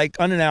here like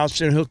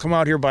unannounced, and he'll come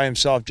out here by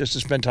himself just to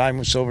spend time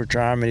with Silver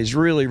Charm, and he's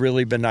really,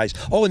 really been nice.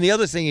 Oh, and the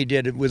other thing he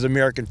did with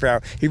American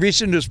Pharaoh, he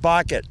reached into his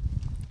pocket,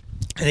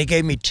 and he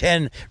gave me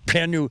 10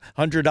 brand new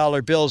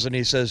 $100 bills, and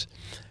he says,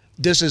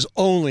 "This is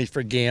only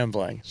for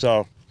gambling."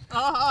 So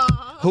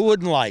who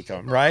wouldn't like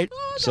him, right?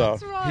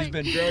 He's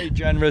been very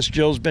generous.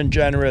 Jill's been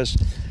generous.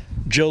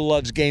 Jill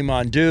loves Game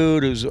On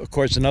Dude, who's, of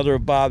course, another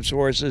of Bob's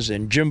horses,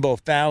 and Jimbo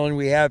Fallon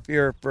we have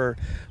here for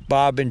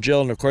Bob and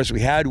Jill. And, of course, we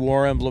had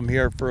War Emblem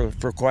here for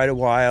quite a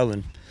while.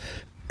 And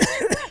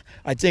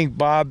I think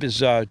Bob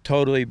has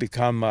totally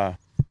become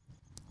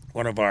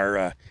one of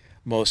our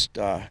most...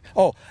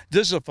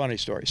 this is a funny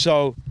story.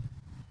 So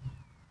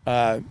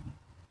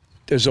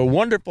there's a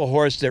wonderful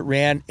horse that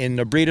ran in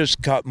the Breeders'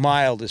 Cup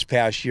Mile this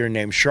past year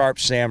named Sharp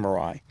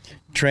Samurai,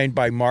 trained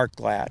by Mark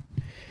Glatt.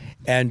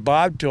 And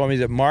Bob told me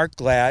that Mark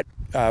Glatt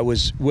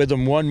was with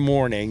him one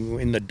morning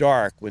in the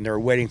dark when they were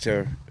waiting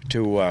to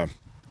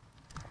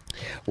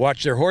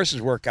watch their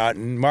horses work out.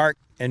 And Mark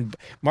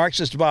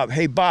says to Bob,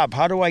 "Hey, Bob,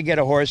 how do I get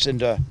a horse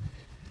into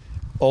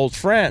Old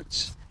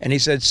Friends?" And he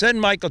said,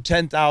 "Send Michael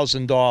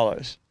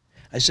 $10,000.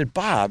 I said,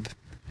 "Bob,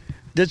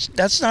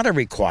 that's not a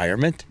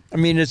requirement. I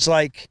mean, it's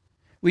like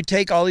we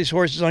take all these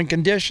horses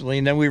unconditionally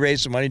and then we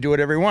raise the money, do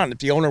whatever we want. If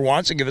the owner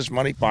wants to give us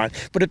money, fine.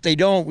 But if they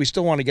don't, we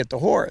still want to get the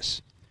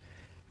horse."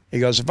 He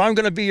goes, "If I'm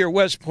going to be your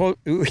West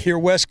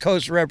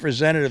Coast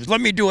representative,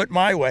 let me do it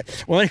my way."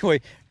 Well,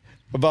 anyway,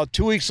 about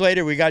 2 weeks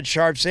later, we got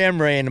Sharp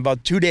Samurai, and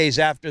about 2 days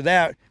after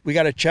that, we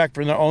got a check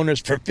from the owners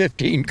for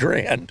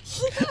 $15,000.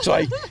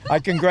 So I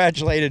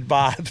congratulated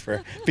Bob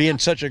for being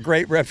such a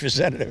great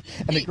representative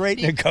and a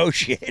great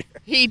negotiator.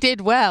 He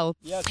did well.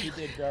 Yes, he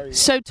did very well.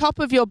 So, top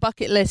of your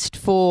bucket list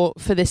for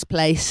this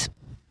place?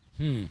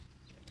 I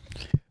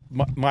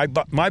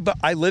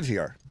live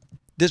here.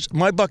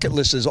 My bucket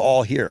list is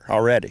all here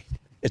already.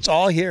 It's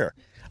all here.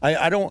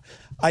 I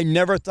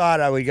never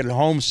thought I would get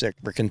homesick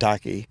for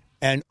Kentucky.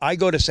 And I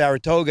go to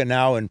Saratoga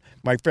now, and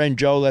my friend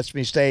Joe lets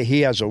me stay.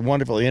 He has a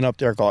wonderful inn up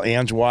there called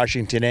Ann's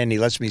Washington Inn. He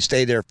lets me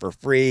stay there for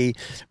free.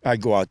 I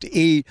go out to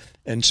eat,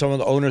 and some of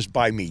the owners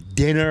buy me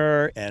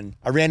dinner. And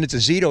I ran into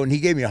Zito, and he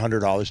gave me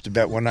 $100 to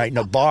bet one night in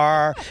a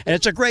bar. And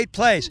it's a great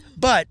place.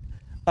 But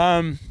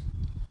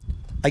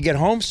I get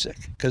homesick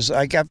because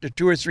after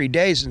 2 or 3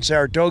 days in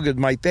Saratoga,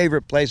 my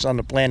favorite place on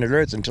the planet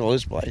Earth until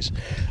this place,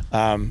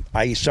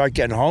 I start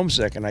getting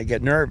homesick and I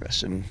get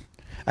nervous and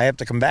I have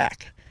to come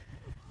back.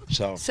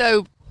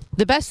 So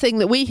the best thing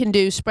that we can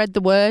do is spread the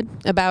word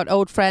about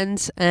Old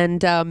Friends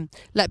and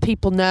let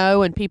people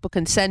know, and people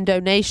can send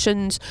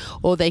donations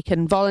or they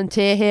can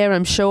volunteer here,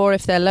 I'm sure,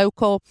 if they're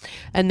local,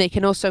 and they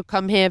can also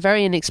come here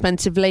very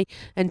inexpensively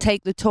and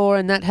take the tour,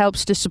 and that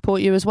helps to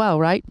support you as well,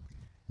 right?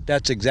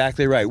 That's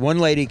exactly right. One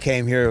lady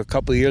came here a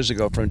couple of years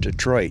ago from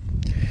Detroit,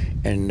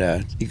 and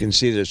you can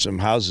see there's some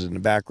houses in the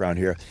background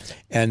here,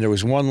 and there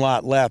was one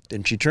lot left,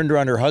 and she turned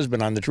around her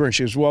husband on the tour, and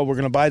she goes, "Well, we're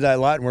going to buy that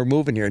lot, and we're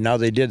moving here." Now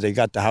they did. They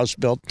got the house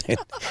built,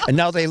 and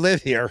now they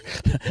live here,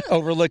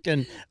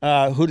 overlooking,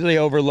 who do they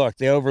overlook?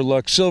 They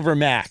overlook Silver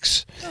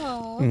Max.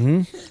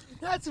 Mm-hmm.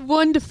 That's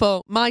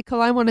wonderful.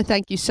 Michael, I want to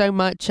thank you so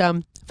much.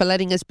 for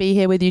letting us be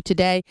here with you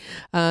today,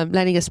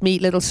 letting us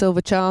meet Little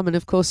Silver Charm, and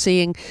of course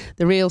seeing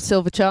the real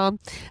Silver Charm.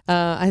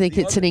 I think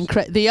it's an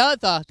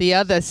the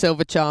other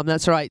Silver Charm.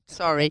 That's right.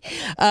 Sorry.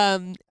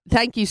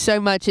 Thank you so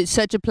much. It's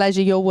such a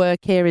pleasure. Your work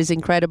here is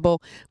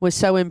incredible. We're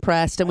so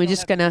impressed, and we're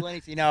just gonna do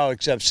anything now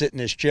except sit in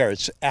this chair.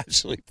 It's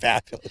absolutely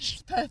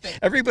fabulous. Perfect.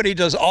 Everybody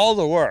does all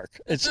the work.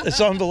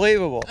 It's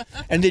unbelievable,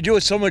 and they do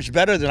it so much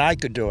better than I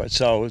could do it.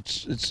 So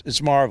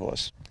it's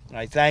marvelous. And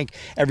I thank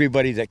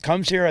everybody that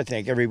comes here. I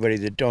thank everybody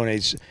that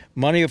donates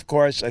money, of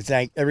course. I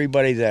thank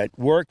everybody that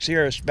works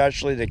here,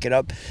 especially that get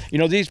up. You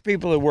know, these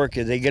people that work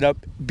here, they get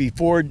up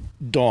before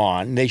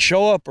dawn. They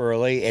show up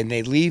early and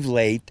they leave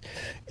late,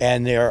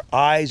 and their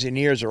eyes and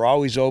ears are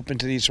always open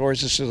to these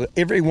horses. So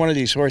every one of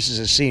these horses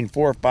is seen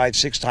 4, 5,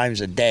 6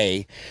 times a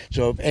day.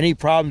 So if any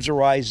problems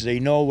arise, they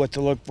know what to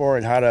look for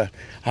and how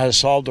to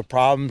solve the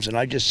problems. And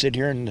I just sit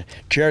here in the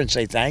chair and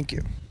say thank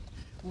you.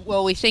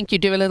 Well, we think you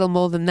do a little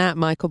more than that,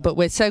 Michael, but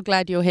we're so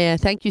glad you're here.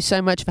 Thank you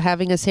so much for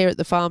having us here at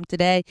the farm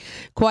today.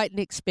 Quite an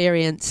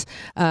experience.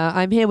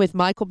 I'm here with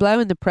Michael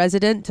Blowen, the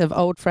president of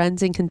Old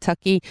Friends in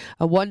Kentucky,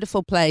 a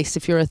wonderful place.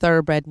 If you're a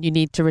thoroughbred and you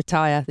need to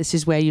retire, this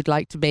is where you'd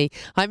like to be.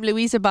 I'm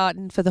Louisa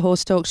Barton for the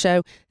Horse Talk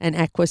Show and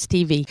Equus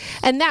TV.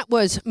 And that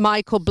was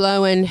Michael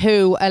Blowen,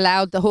 who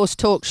allowed the Horse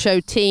Talk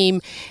Show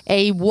team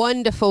a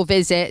wonderful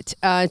visit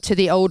to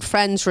the Old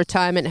Friends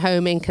retirement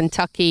home in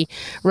Kentucky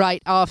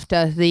right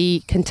after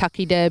the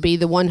Kentucky Derby,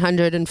 the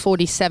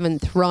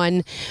 147th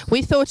run.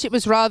 We thought it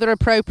was rather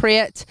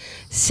appropriate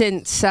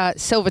since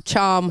Silver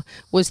Charm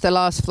was the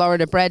last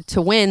Florida bred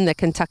to win the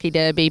Kentucky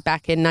Derby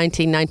back in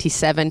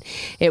 1997.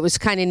 It was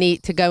kind of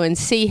neat to go and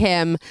see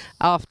him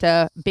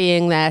after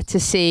being there to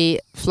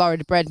see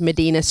Florida bred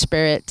Medina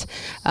Spirit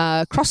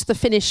cross the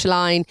finish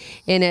line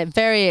in a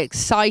very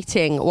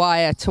exciting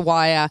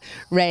wire-to-wire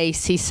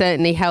race. He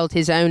certainly held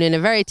his own in a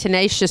very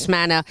tenacious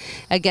manner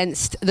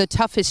against the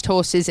toughest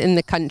horses in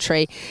the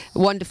country.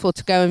 Wonderful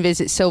to go and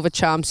visit Silver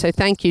Charm. So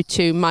thank you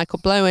to Michael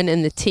Blowen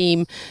and the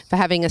team for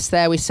having us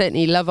there. We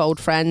certainly love Old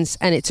Friends,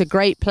 and it's a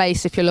great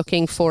place if you're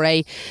looking for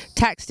a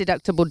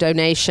tax-deductible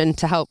donation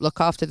to help look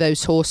after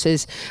those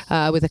horses,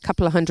 with a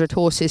couple of hundred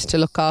horses to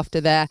look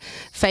after there.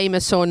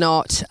 Famous or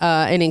not,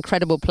 an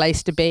incredible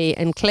place to be,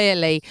 and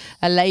clearly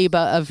a labor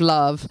of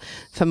love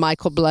for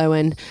Michael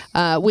Blowen.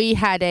 We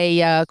had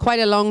a quite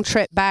a long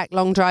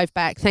drive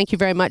back. Thank you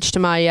very much to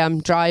my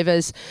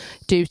drivers.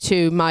 Due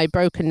to my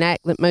broken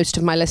neck that most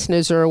of my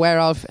listeners are aware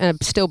of,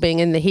 still being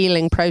in the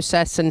healing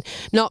process and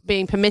not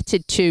being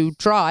permitted to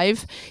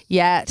drive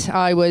yet,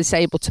 I was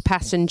able to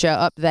passenger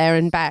up there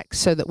and back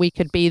so that we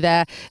could be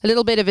there. A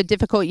little bit of a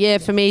difficult year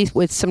for me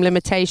with some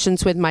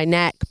limitations with my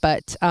neck,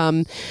 but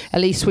at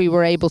least we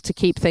were able to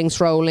keep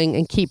things rolling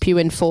and keep you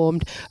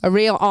informed. A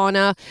real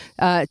honor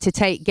to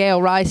take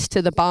Gail Rice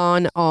to the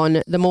barn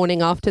on the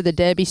morning after the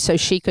Derby so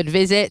she could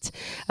visit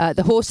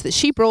the horse that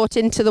she brought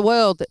into the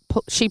world,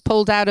 that she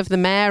pulled out of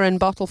the mare and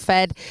bottle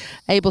fed,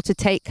 able to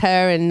take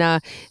her and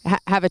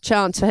have a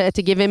chance for her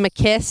to give him a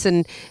kiss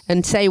and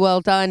say well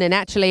done. And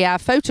actually our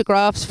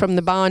photographs from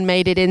the barn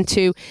made it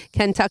into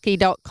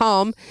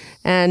Kentucky.com,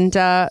 and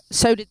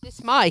so did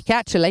this mic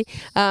actually.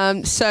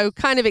 So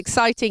kind of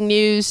exciting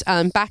news.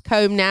 Back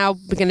home now,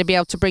 we're going to be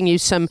able to bring you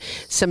some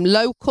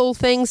local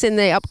things in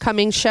the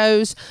upcoming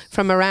shows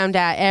from around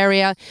our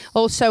area.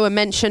 Also a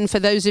mention for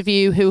those of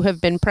you who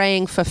have been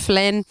praying for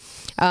Flynn.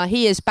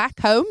 He is back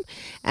home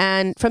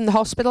and from the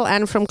hospital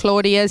and from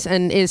Claudia's,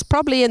 and is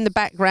probably in the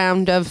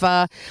background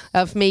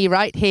of me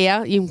right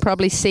here. You can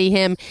probably see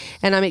him,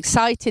 and I'm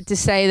excited to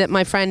say that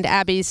my friend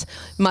Abby's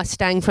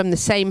Mustang from the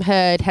same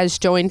herd has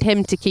joined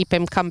him to keep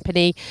him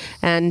company,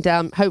 and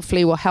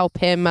hopefully will help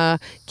him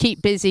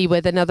keep busy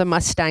with another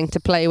Mustang to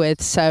play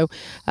with. So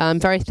I'm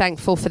very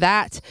thankful for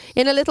that.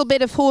 In a little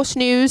bit of horse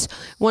news,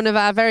 one of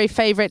our very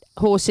favorite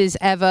horses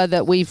ever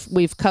that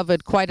we've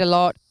covered quite a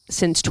lot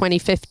since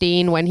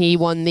 2015 when he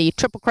won the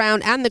Triple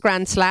Crown and the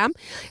Grand Slam,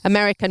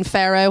 American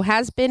Pharoah,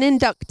 has been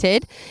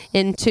inducted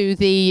into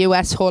the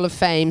U.S. Hall of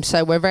Fame.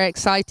 So we're very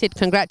excited.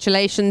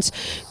 Congratulations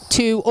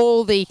to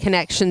all the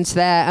connections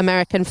there.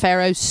 American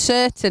Pharoah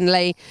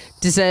certainly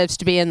deserves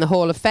to be in the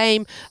Hall of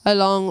Fame,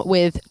 along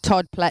with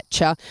Todd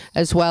Pletcher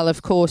as well,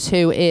 of course,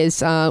 who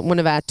is one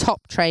of our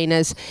top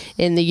trainers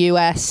in the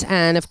U.S.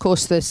 and, of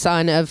course, the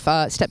stepson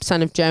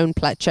of Joan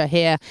Pletcher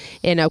here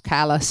in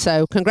Ocala.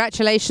 So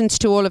congratulations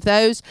to all of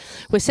those.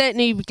 We're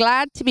certainly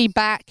glad to be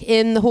back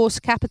in the horse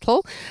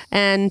capital,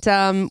 and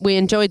we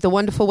enjoyed the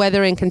wonderful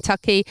weather in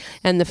Kentucky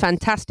and the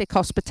fantastic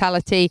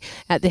hospitality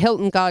at the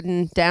Hilton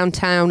Garden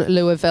downtown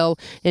Louisville.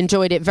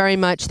 Enjoyed it very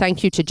much.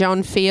 Thank you to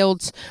John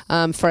Fields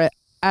for,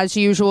 as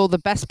usual, the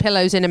best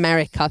pillows in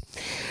America.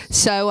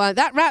 So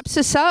that wraps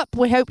us up.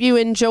 We hope you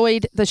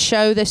enjoyed the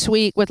show this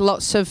week with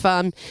lots of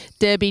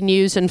Derby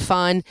news and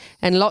fun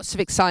and lots of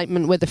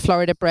excitement with the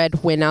Florida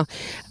bred winner.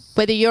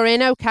 Whether you're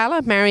in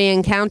Ocala,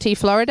 Marion County,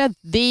 Florida,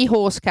 the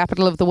horse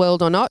capital of the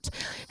world, or not,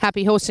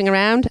 happy horsing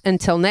around.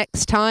 Until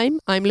next time,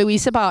 I'm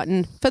Louisa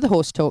Barton for the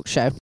Horse Talk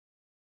Show.